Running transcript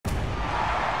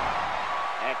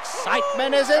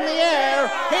Excitement is in the air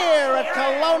here at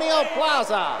Colonial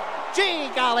Plaza. Gee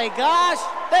golly gosh,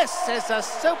 this is a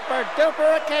super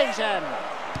duper occasion.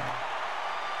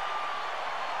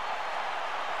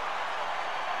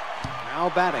 Now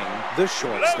batting, the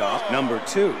shortstop, number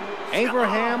 2,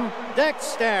 Abraham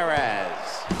Dexterez.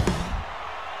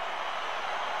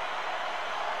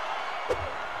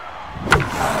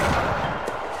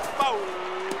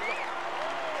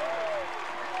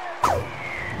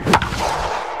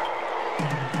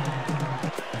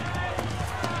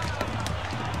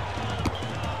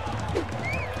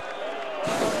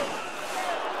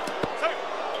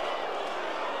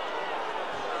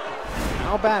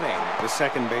 Now batting, the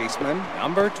second baseman,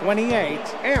 number 28,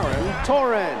 Aaron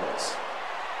Torrens.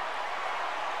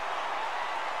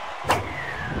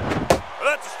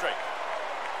 That's a strike.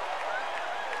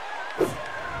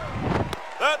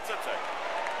 That's a take.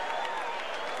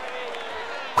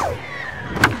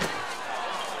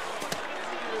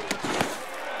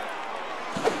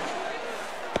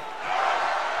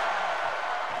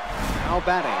 Now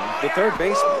batting, the third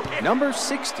baseman, number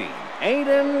 60,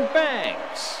 Aiden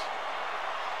Banks.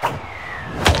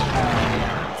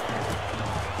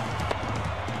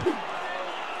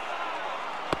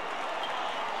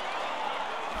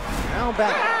 Now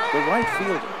batting, the right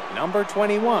fielder, number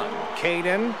 21,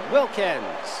 Caden Wilkins.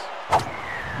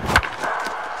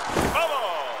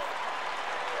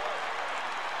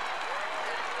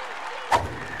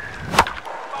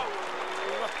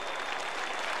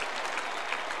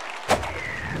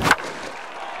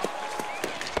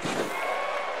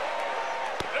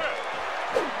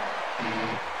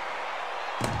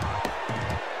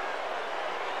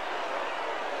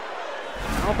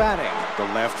 Now batting,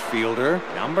 the left fielder,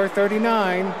 number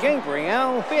 39,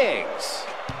 Gabriel Biggs.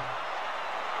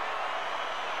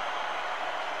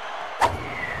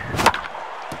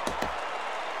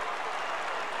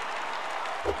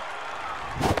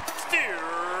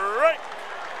 Strike.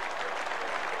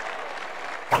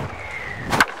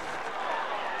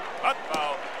 Hot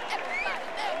foul.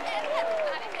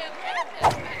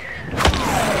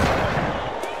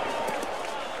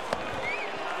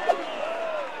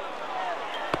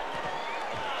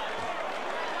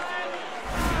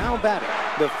 Now batting,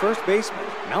 the first baseman,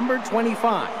 number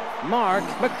 25, Mark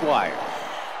McGuire.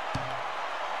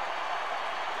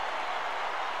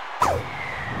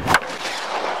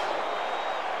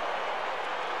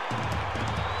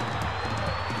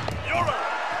 You're right.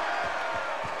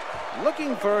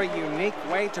 Looking for a unique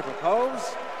way to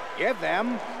propose? Give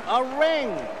them a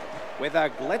ring with a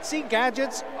Glitzy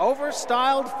Gadgets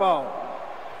overstyled phone.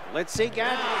 Glitzy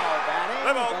Gadgets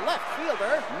batting, the left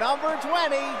fielder, number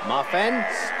 20, Muffin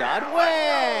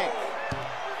Studwick.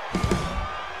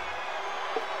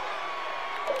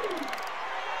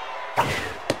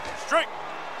 Strike.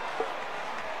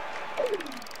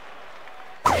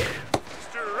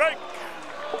 Strike.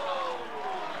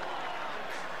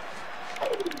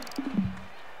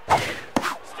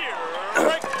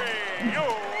 Strike three.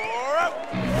 You're out.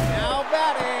 Now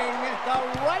batting, the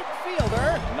right fielder,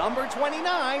 number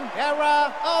 29,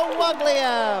 Hera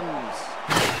O'Wugliams.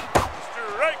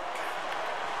 Strike.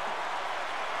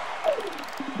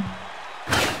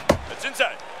 That's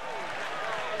inside.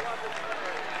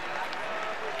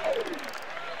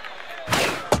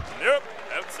 Yep,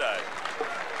 outside.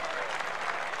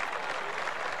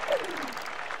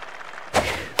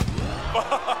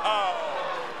 Wow.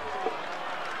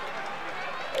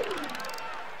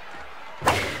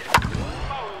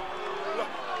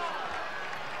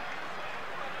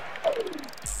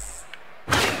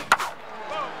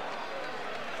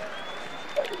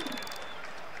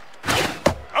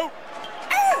 Out.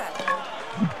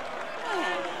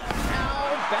 Now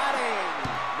batting,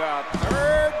 the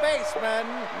third baseman,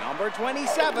 number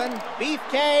 27,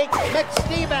 Beefcake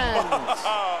McStevens.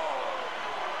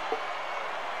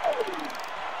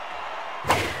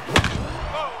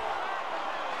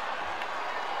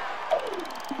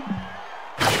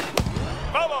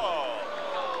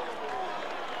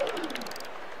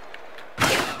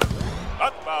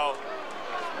 Hot foul.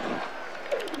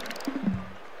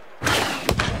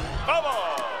 Foul.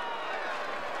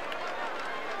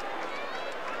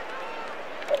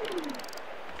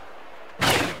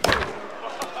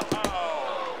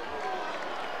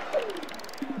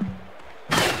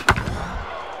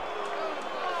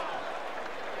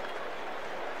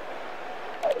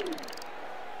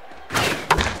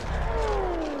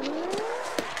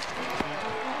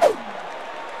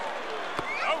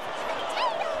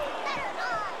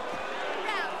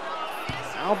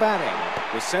 Now batting,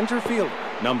 the center fielder,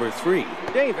 number 3,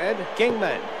 David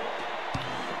Kingman.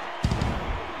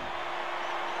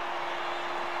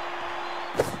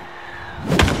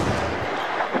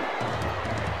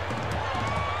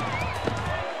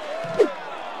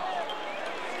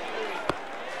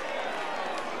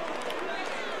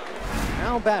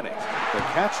 Now batting, the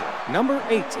catcher, number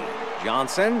 18,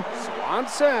 Johnson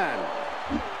Swanson.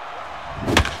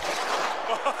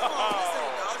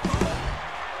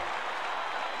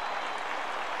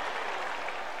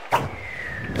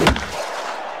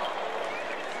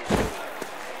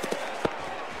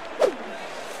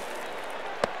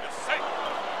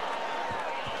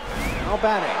 Now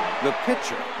batting, the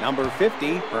pitcher, number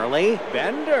 50, Burley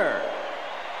Bender.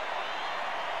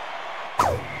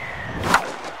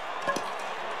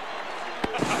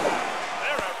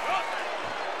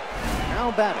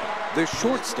 Now batting, the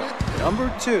shortstop,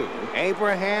 number 2,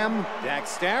 Abraham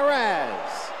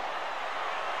Dexteres.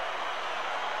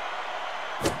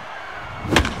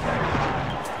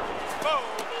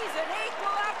 He's an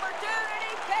equal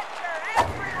opportunity pitcher.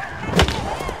 Everyone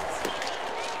gets hits.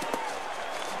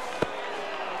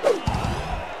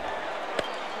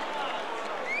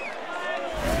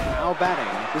 Now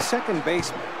batting, the second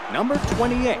baseman, number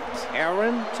 28,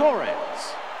 Aaron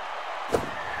Torres.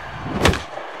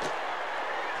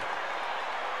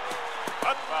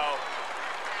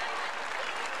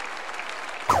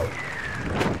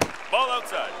 Ball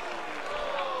outside.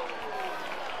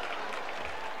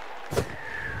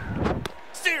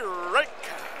 Strike.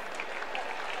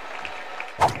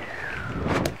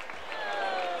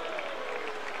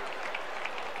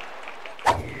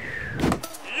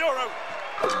 You're out.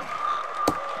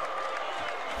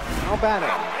 Now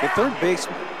batting, the third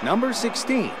baseman, number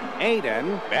 16,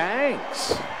 Aiden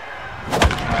Banks.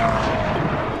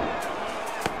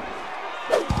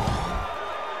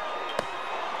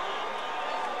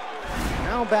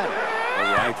 Now batting, the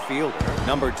right fielder,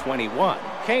 number 21,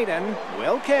 Caden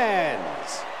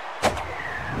Wilkins.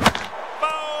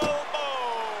 Ball.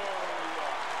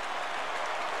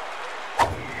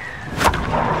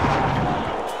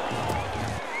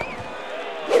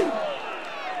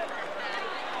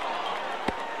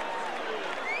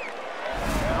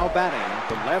 Now batting,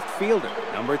 the left fielder,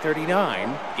 number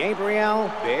 39,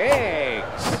 Gabriel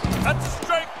Biggs. That's a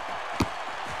strike.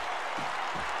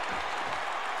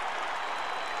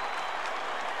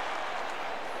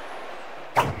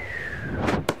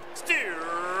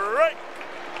 Strike.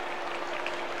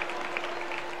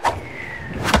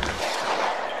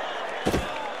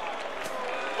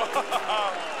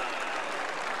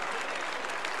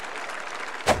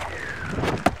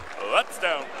 That's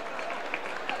down.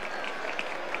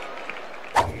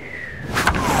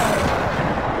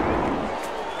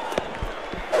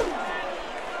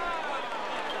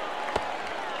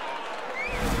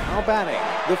 Now batting,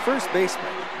 the first baseman,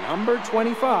 number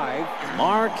 25,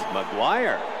 Mark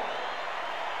McGuire.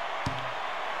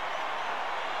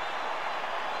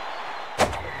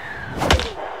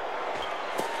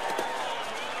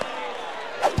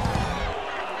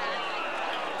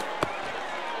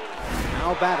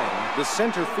 Now batting, the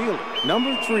center fielder,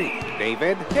 number 3,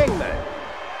 David Hingman.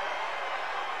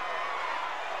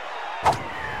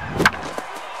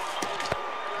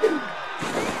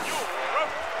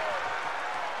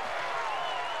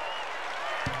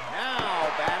 Now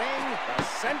batting, the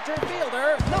center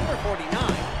fielder, number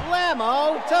 49,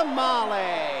 Lamo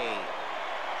Tamale.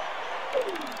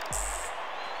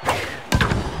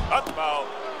 That's foul.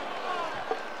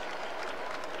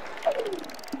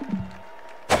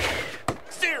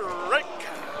 Strike.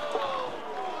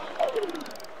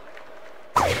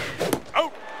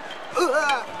 Out.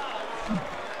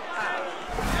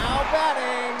 Now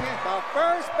batting, the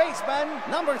first baseman,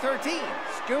 number 13,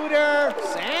 Scooter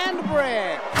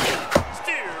Sandbrick.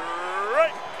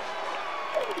 Strike.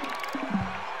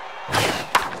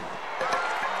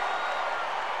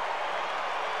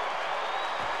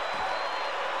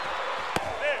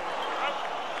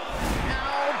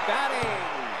 Now batting,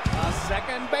 the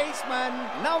second baseman,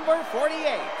 number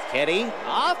 48, Kitty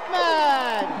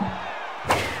Hoffman.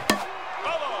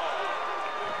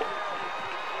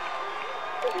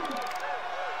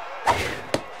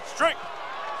 Strike.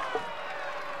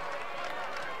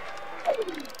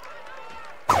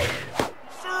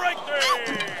 Strike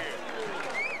three.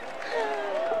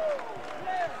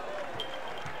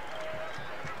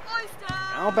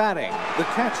 Now batting, the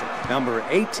catcher, number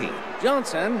 18,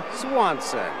 Johnson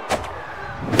Swanson.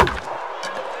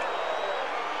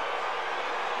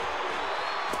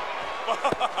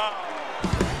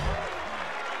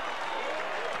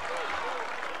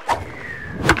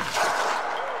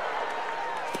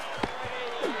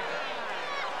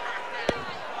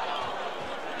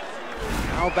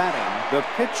 Now batting, the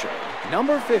pitcher,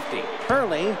 number 50,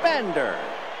 Burley Bender.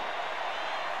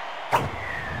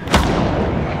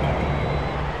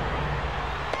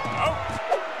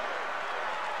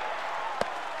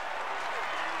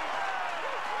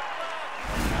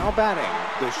 Now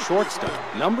batting, the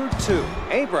shortstop, number 2,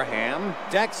 Abraham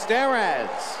Dexterez.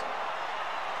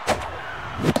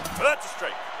 That's a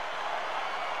strike.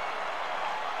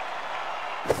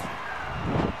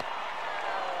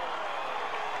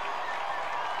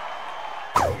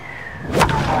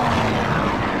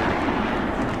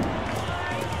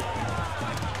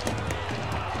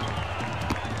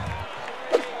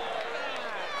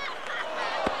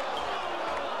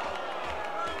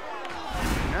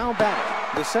 Now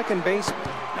batting, the second baseman,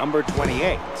 number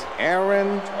 28,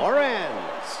 Aaron Torrens.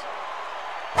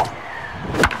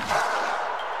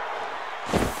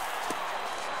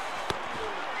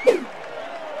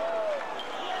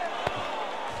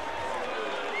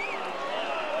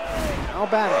 Now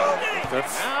batting,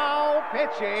 now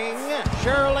pitching,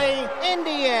 Shirley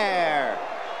Indier.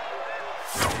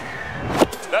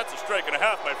 That's a strike and a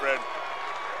half, my friend.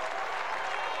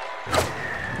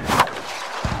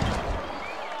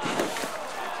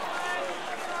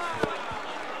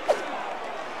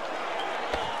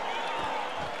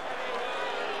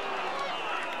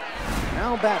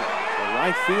 Now batting, the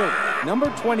right fielder, number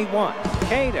 21,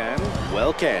 Caden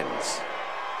Wilkins.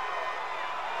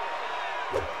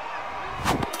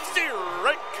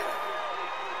 Strike.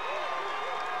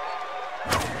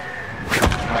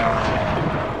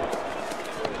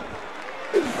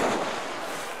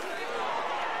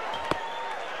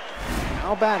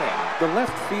 Now batting, the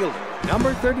left fielder,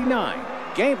 number 39,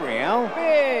 Gabriel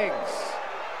Biggs.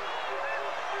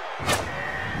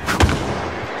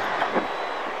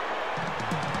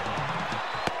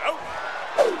 Out.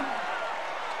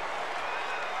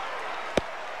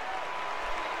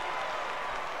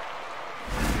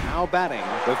 Now batting,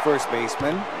 the first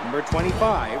baseman, number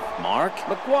 25, Mark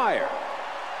McGuire.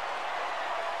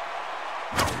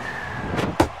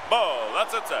 Ball.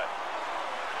 That's outside.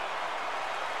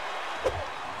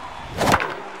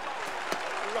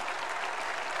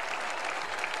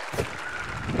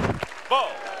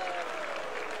 Ball.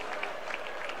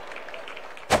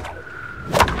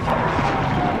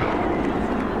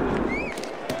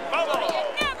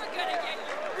 You're never gonna get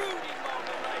your Rudy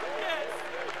moment like this.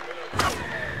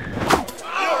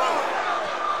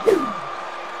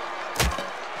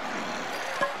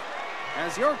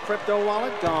 Has your crypto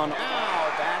wallet gone? Now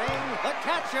batting, the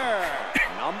catcher,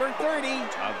 number 30,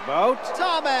 Tugboat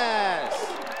Thomas.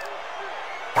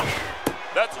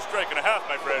 That's a strike and a half,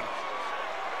 my friend.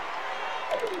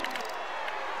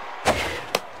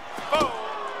 Ball.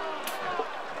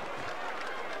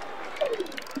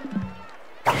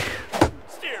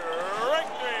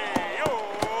 Strike 3.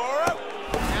 You're out.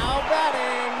 Now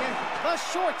batting, the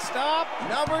shortstop,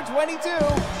 number 22,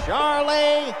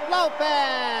 Charlie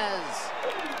Lopez.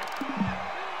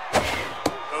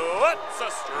 That's a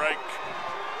strike.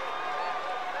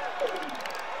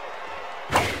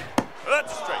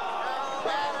 That's a strike.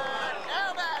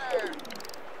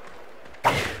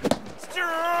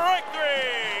 Strike 3.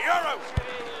 You're out.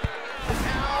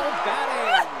 Now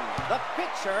batting, the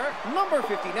pitcher, number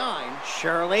 59,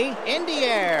 Shirley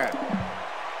Indier.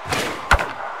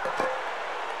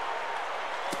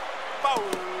 Foul.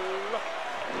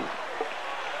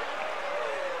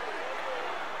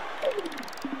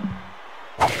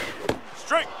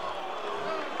 Strike.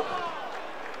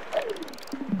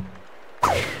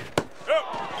 Out.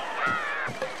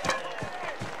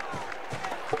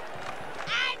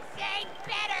 I've seen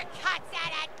better cuts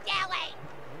at a deli.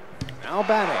 Now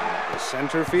batting, the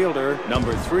center fielder,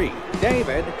 number 3,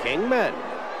 David Kingman.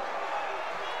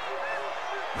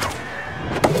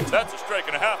 That's a strike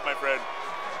and a half, my friend.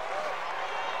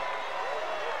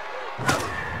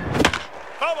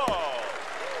 Foul ball.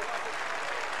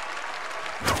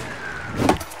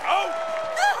 Out.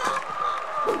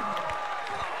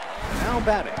 Now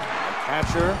batting, the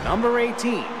catcher, number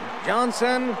 18,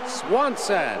 Johnson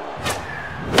Swanson.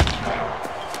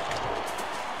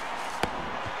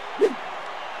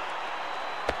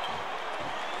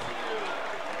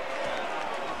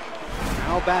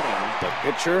 Now batting, the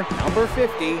pitcher, number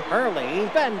 50, Hurley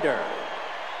Bender.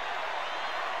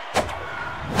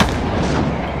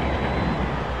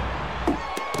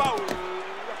 Foul.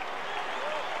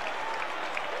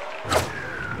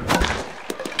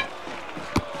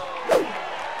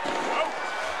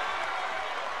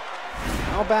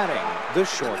 Now batting, the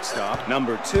shortstop,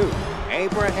 number 2,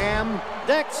 Abraham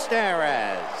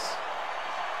Dexterez.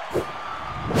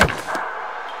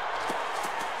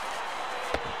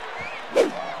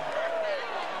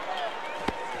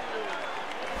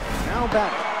 Now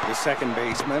batting, the second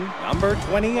baseman, number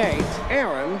 28,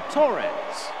 Aaron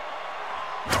Torrens.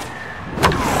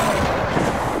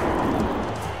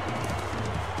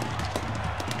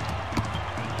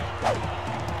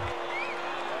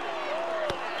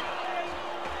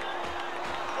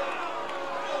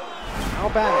 Now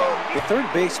batting, the third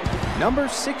baseman, number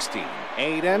 60,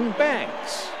 Aiden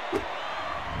Banks.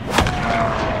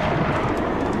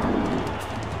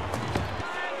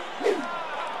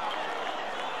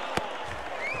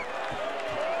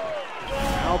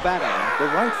 Now batting, the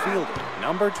right fielder,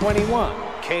 number 21,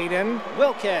 Caden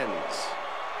Wilkins.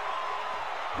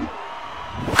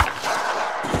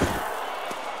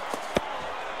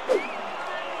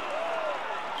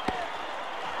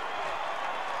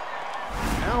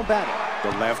 Now batting,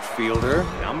 the left fielder,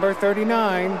 number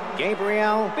 39,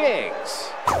 Gabriel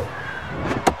Biggs.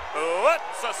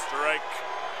 That's a strike.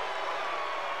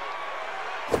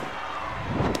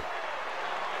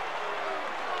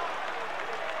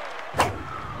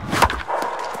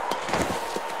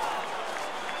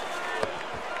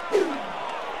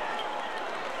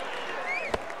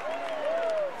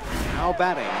 Now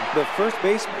batting, the first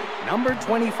baseman, number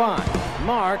 25,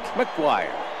 Mark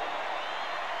McGuire.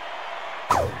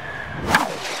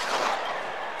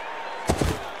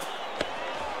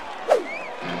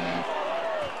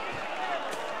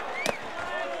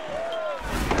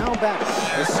 Now batting,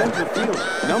 the center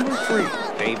fielder, number 3,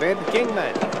 David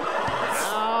Kingman.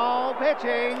 Now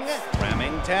pitching,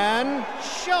 Remington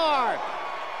Sharp.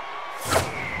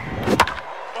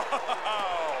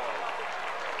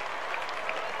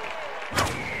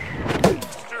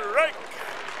 Strike.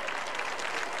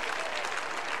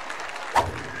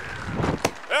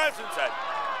 That's inside.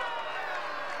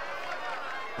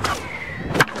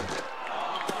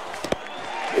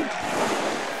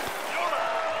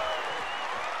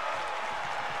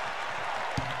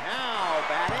 Now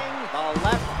batting, the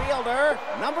left fielder,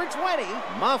 number 20,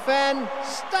 Muffin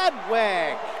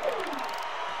Studwick.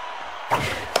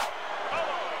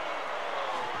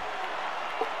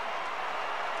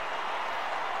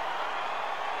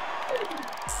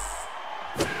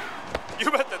 You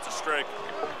bet that's a strike.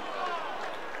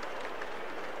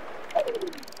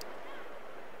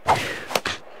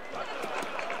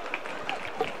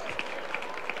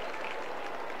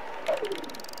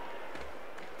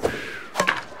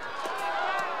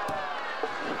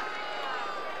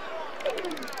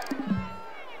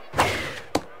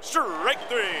 Strike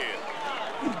 3.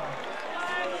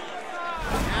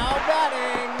 Now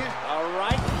batting, a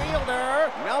right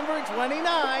fielder, number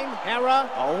 29, Hera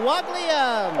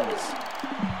Williams.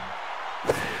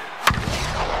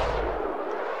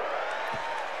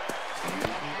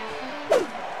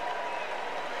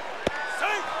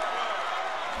 Safe.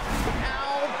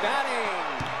 Now batting,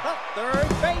 the third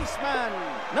baseman,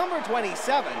 number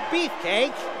 27,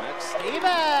 Beefcake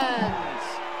McStevens.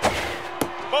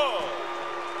 Ball.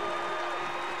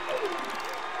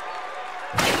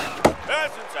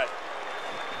 That's inside.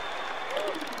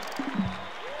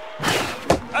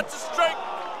 That's a strike.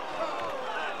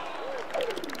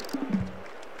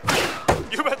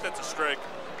 You bet that's a strike.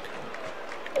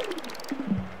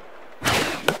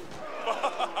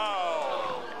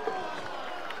 Wow.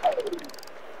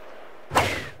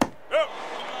 Yep.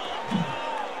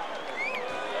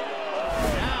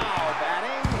 Now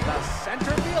batting, the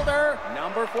center fielder,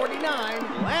 number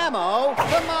 49, Lamo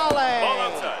Tamale. Ball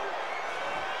outside.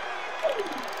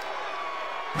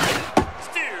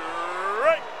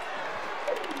 Strike.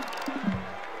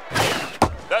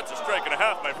 That's a strike and a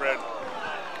half, my friend.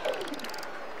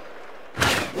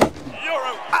 You're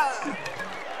out.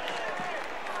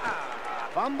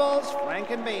 Fumbles,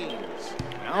 Frankenbeans.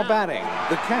 Now batting,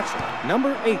 the catcher,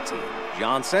 number 18,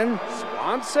 Johnson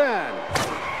Swanson.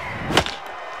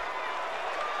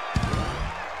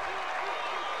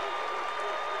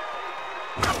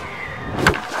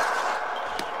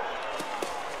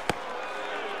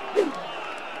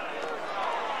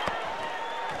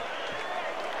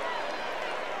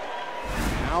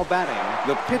 Now batting,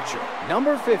 the pitcher,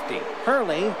 number 50,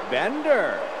 Hurley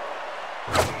Bender.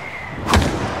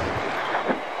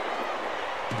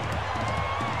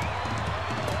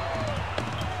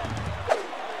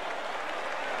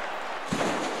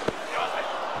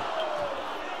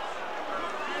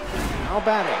 Now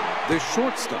batting, the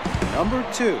shortstop, number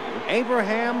 2,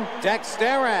 Abraham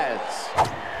Dexteres.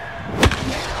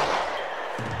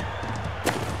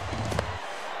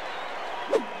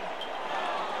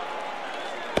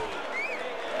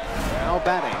 Now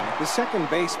batting, the second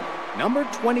baseman, number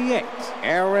 28,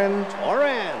 Aaron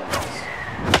Torrens.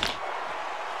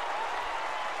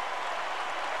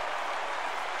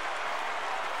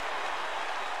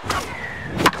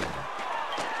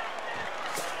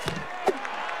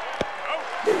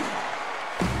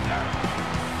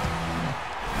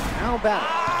 Now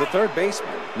batting, the third baseman,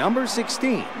 number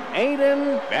 16,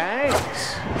 Aiden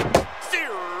Banks.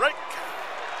 Strike.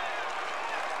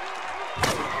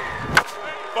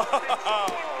 Wow.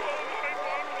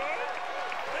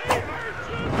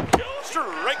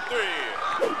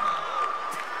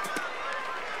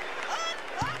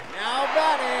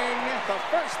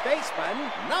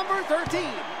 13,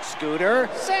 Scooter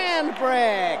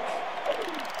Sandbrick.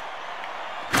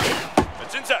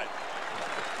 That's inside.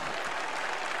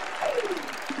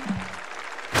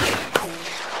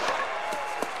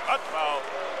 Hot foul.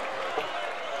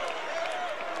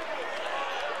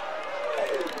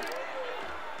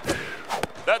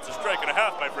 That's a strike and a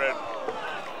half, my friend.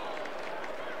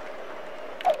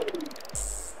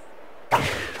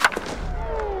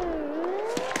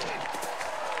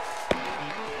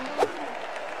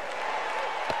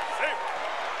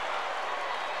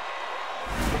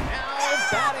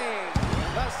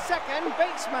 Second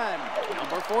baseman,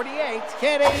 number 48,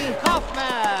 Kitty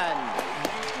Hoffman.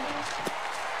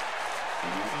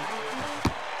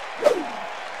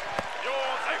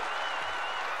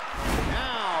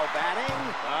 Now batting,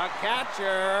 the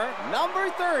catcher, number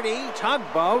 30,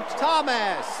 Tugboat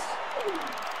Thomas.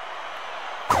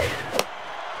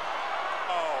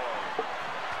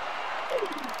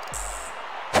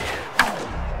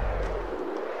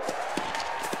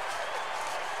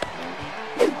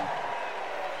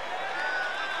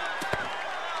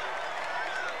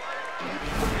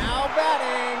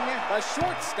 The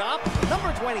shortstop,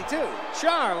 number 22,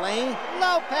 Charlie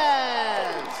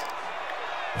Lopez.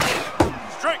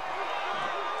 Strike.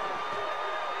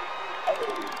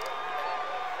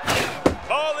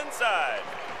 Ball inside.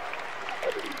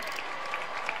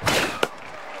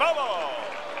 Foul ball.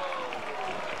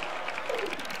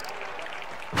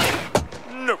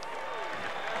 Nope.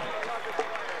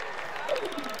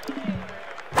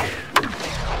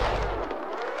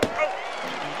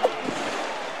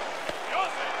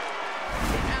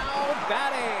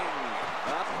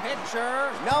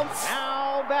 No,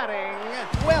 now batting,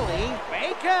 Willie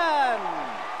Bacon.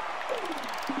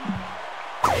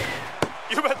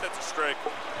 You bet that's a strike.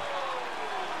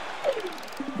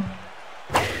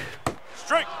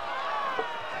 Strike.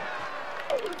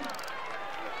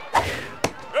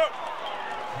 Go.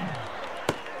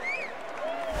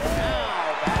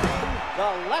 Now batting,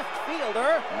 the left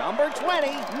fielder, number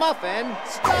 20, Muffin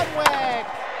Studwick.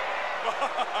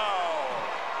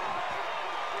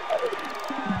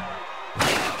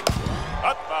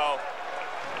 Hot foul.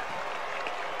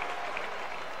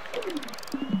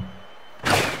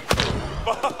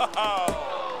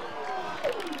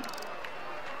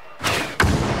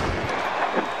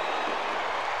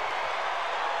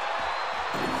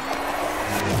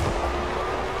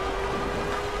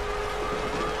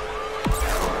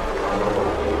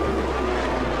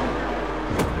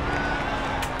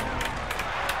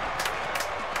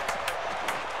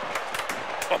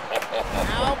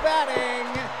 Now batting,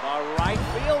 the right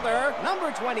fielder,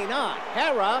 number 29,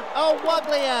 Hera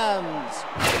O'Wugliams.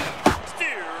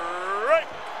 Strike.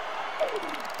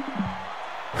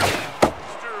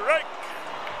 Strike.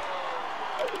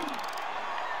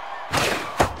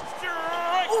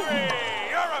 Strike three.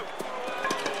 You're out.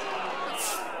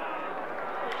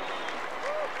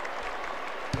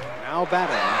 Now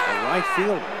batting, the right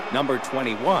fielder, number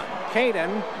 21,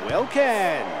 Caden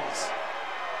Wilkins.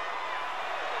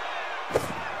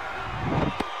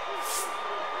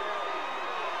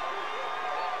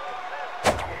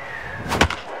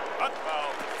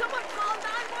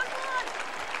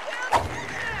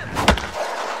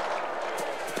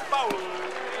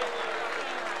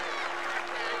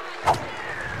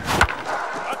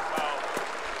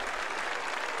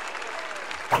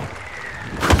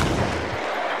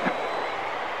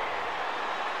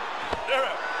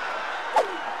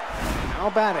 Now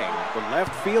batting, the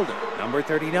left fielder, number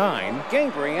 39,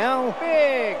 Gabriel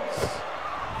Biggs.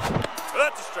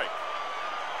 That's a strike.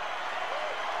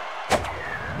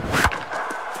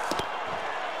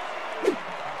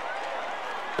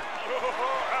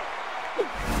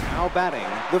 Now batting,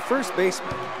 the first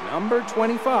baseman, number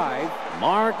 25,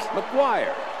 Mark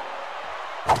McGuire.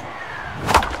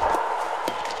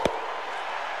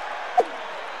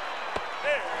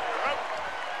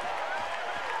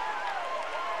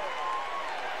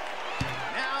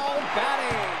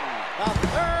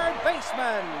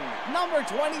 Number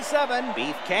 27,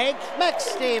 Beefcake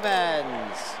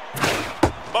McStevens.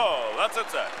 Ball, that's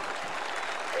outside.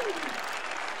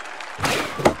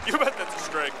 You bet that's a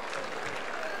strike.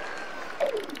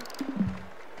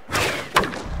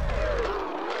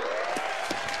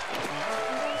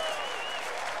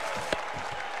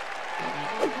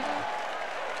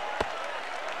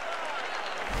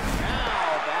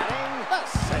 Now batting, the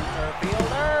center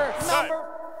fielder, number...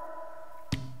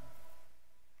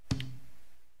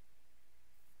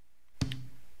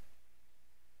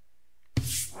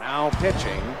 Now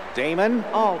pitching, Damon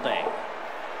Alday.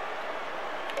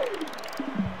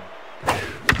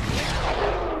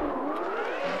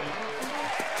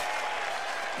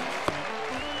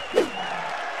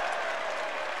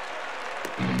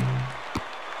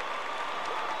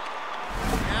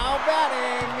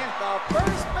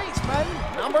 first baseman,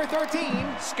 number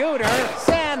 13, Scooter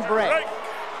Sandbrick.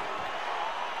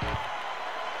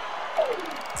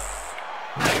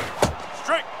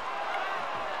 Strike.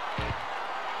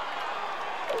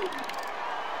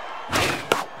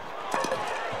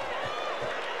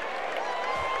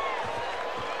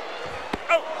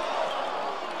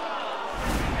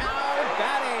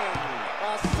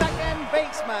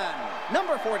 Baseman,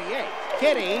 number 48,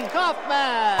 Kitty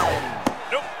Kaufman.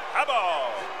 Nope, high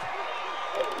ball.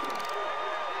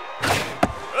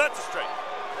 That's a strike.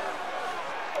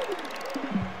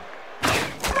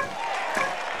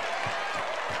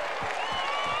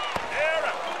 They're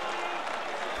out.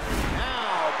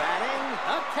 Now batting,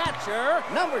 the catcher,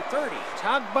 number 30,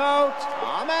 Tugboat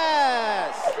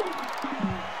Thomas.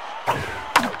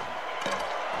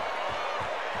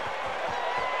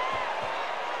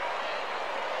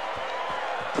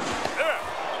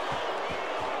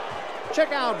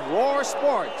 Check out Roar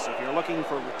Sports if you're looking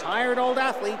for retired old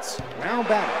athletes. Now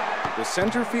batting, the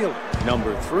center fielder,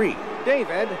 number 3,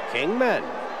 David Kingman.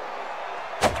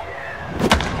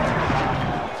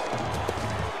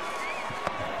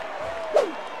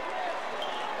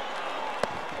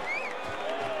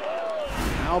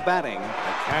 Now batting,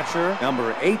 the catcher,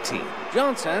 number 18,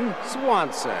 Johnson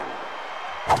Swanson.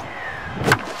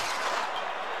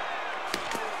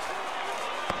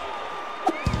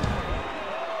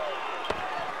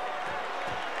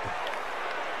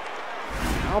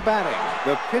 Now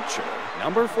batting, the pitcher,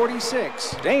 number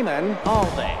 46, Damon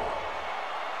Alday.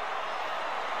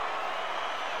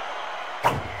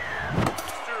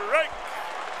 Strike.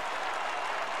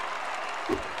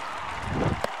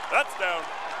 That's down.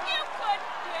 You couldn't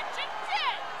pitch a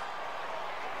tit.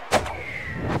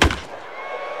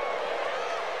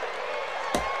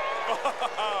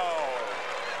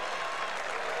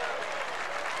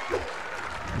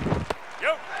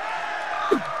 Yep.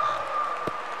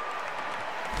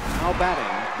 Now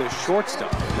batting, the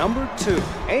shortstop, number 2,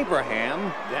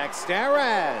 Abraham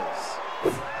Dexteres.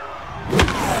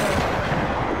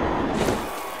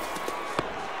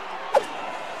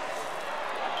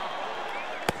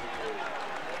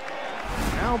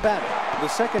 Now batting, the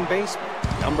second baseman,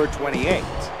 number 28,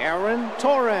 Aaron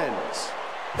Torrens.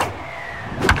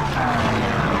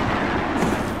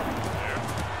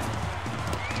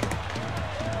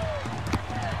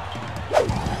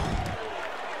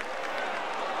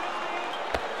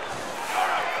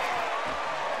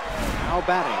 Now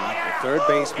batting, the third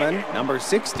baseman, number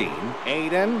 16,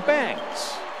 Aiden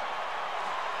Banks.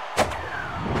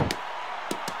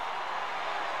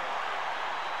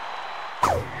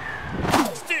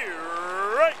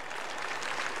 Strike.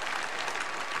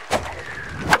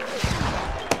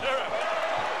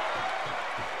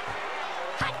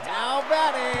 Now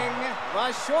batting,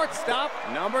 the shortstop,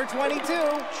 number 22,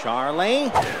 Charlie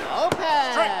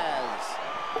Lopez.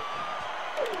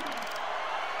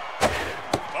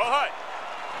 Ball high.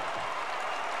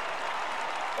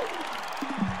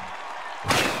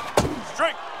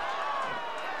 Strike.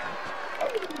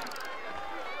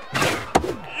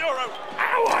 You're out.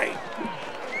 Owie.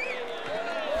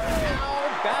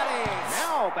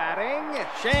 Now batting,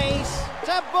 Chase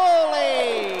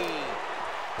Tabuli.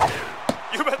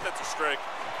 You bet that's a strike.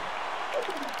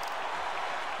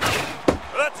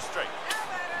 That's a strike.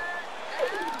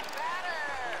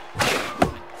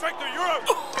 Strike there, you're out.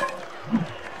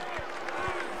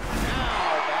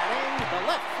 Now batting, the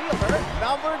left fielder,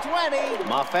 number 20,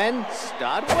 Muffin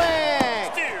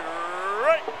Studwick.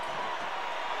 Strike.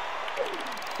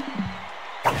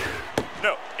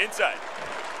 No, inside.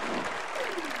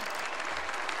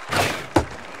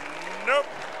 Nope.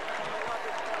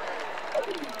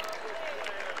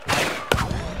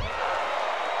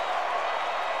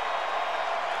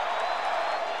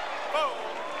 Oh.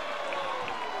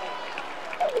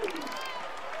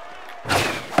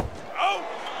 Oh.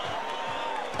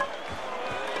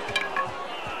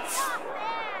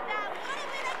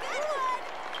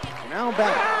 Now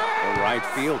batting, the right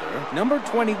fielder, number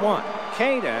 21,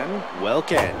 Caden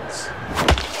Wilkins.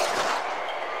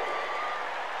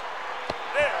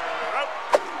 They're out.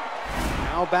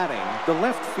 Now batting, the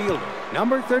left fielder,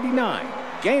 number 39,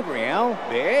 Gabriel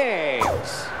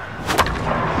Biggs.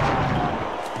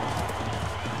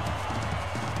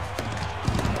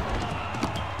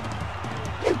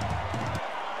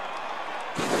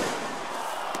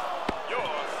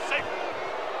 You're safe.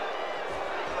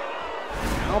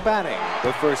 Now batting,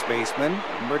 the first baseman,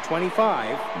 number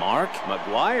 25, Mark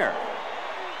McGuire.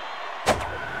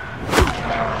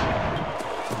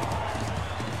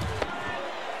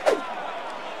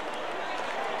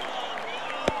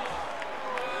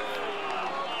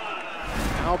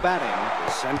 Now Now batting,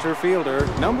 the center fielder,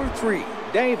 number 3,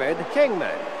 David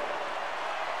Kingman.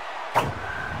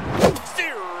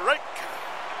 Strike.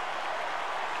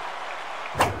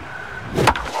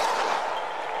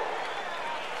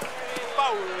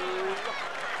 Foul.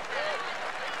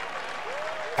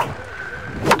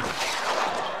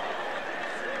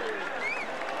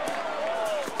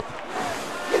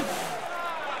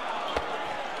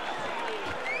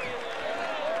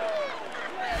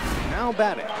 Now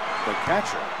batting, the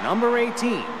catcher, number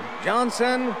 18,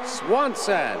 Johnson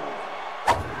Swanson.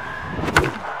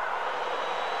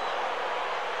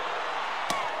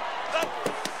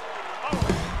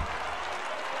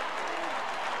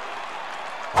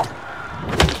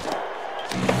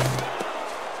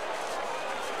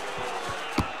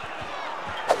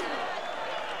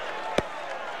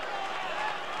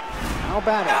 Now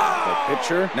batting, the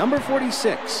pitcher, number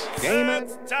 46, Damon.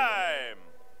 It's time.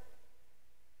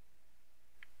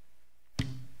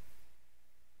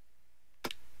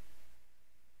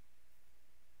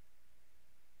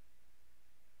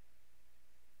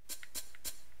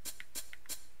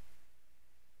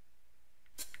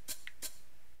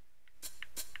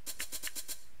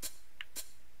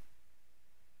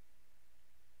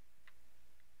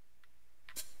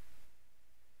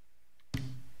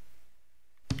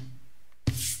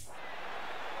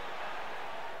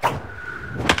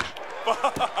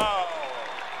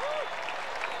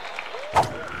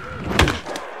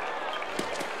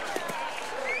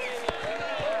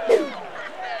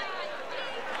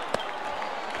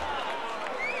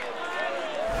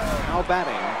 Now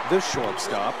batting, the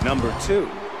shortstop, number 2,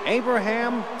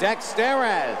 Abraham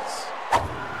Dexterez.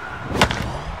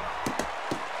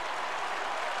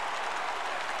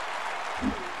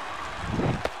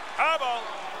 High ball.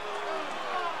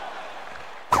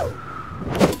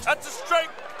 That's a strike.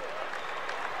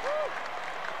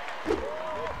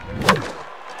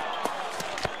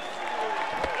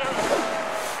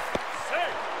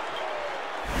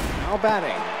 Now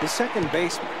batting, the second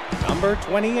baseman, number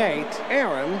 28,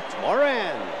 Aaron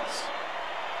Torrens.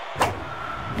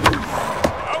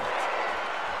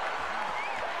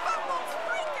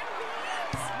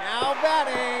 Now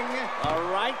batting, the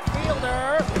right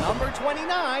fielder, number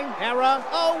 29, Hera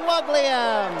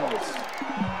O'Wugliams.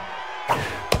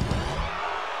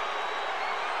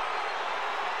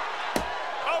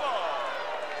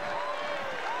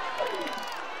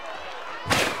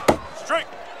 Strike.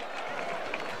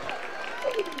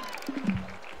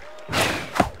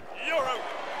 You're out.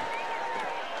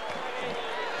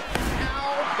 Now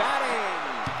batting,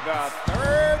 the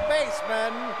third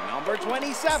baseman, number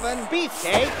 27,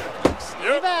 Beefcake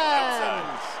Stevens. outside.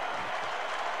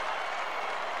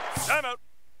 Timeout.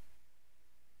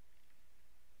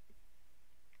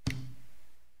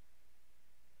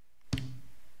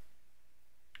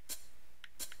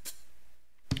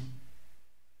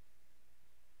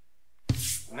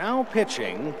 Now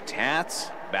pitching, Tats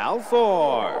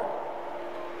Balfour.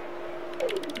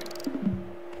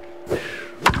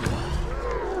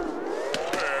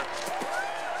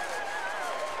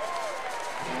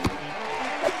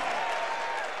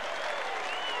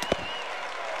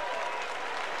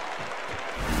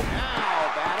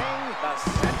 Now batting, the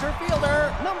center fielder,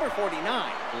 number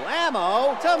 49,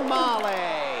 Lamo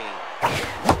Tamale.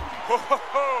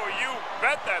 Ho, you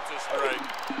bet that's a strike.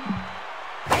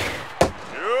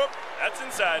 Yep, that's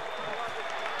inside.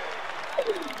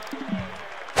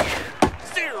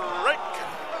 Strike.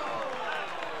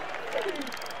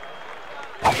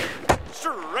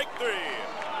 Strike 3.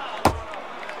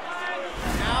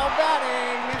 Now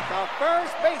batting, the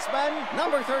first baseman,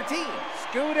 number 13,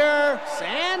 Scooter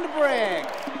Sandbrick.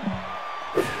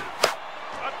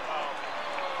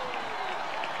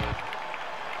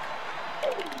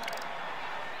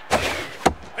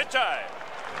 Pitch time.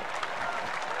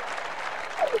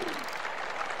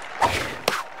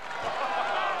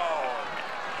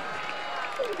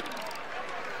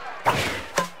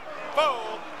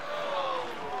 Foul.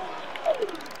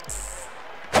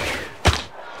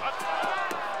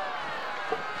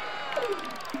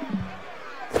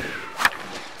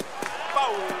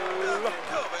 Foul.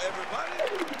 Cover, everybody.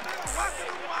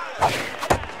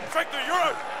 Strike 3, you're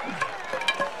out.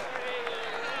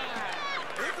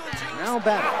 Now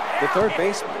batting, the third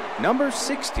baseman, number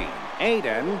 16,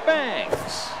 Aiden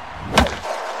Banks.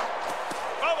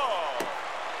 Foul ball.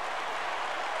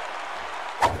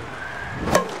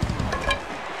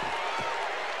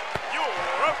 You're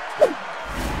out.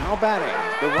 Now batting,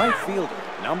 the right fielder,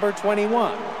 number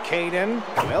 21, Caden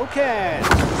Wilkins.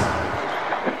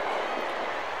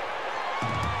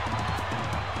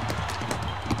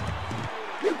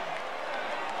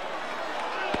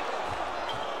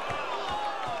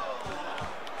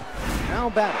 Now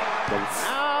batting.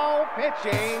 Now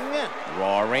pitching.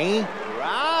 Rory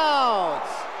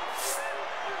Routs.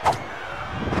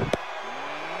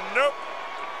 Nope.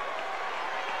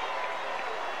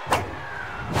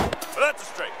 That's a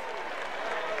strike.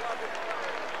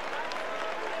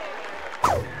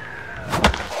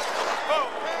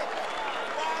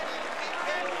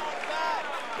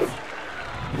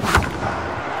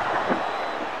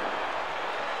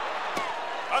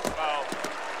 That's a foul.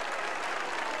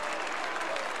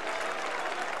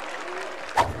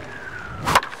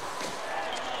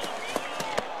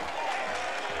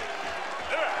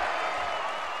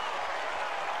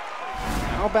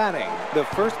 Now batting, the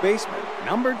first baseman,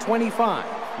 number 25,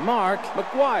 Mark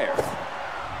McGuire.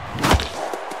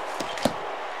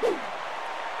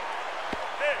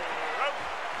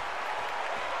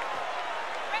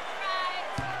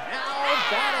 Now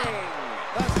batting,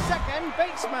 the second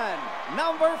baseman,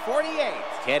 number 48,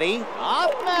 Kitty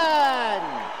Hoffman.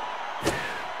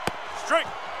 Strike.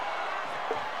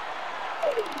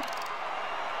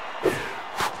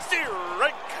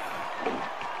 Strike.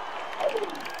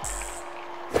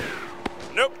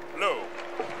 Nope, low.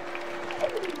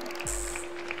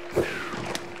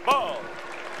 Ball.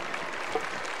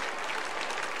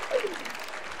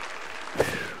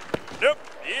 Nope,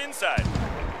 inside.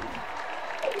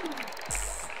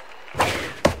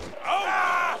 Now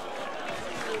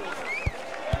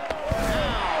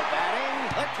batting,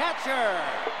 the catcher,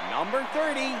 number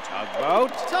 30,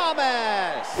 Tugboat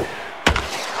Thomas.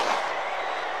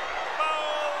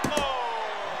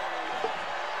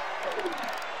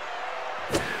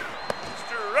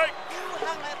 Strike. You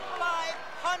hung a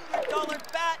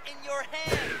 $500 bat in your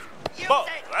hand. You Ball.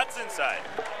 take That's inside.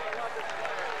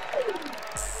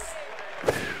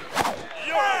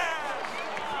 Yeah.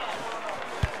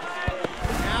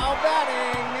 Now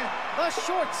batting, the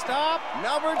shortstop,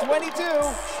 number 22,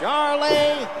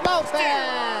 Charlie Lopez.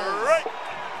 Right.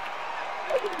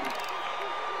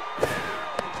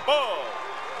 Ball.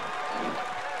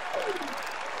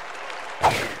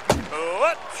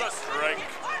 That's a strike. If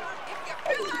you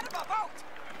fell out of a boat.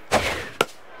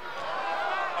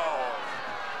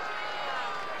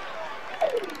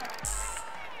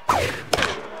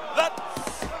 That's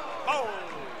oh.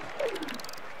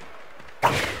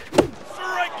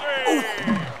 Strike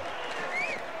three.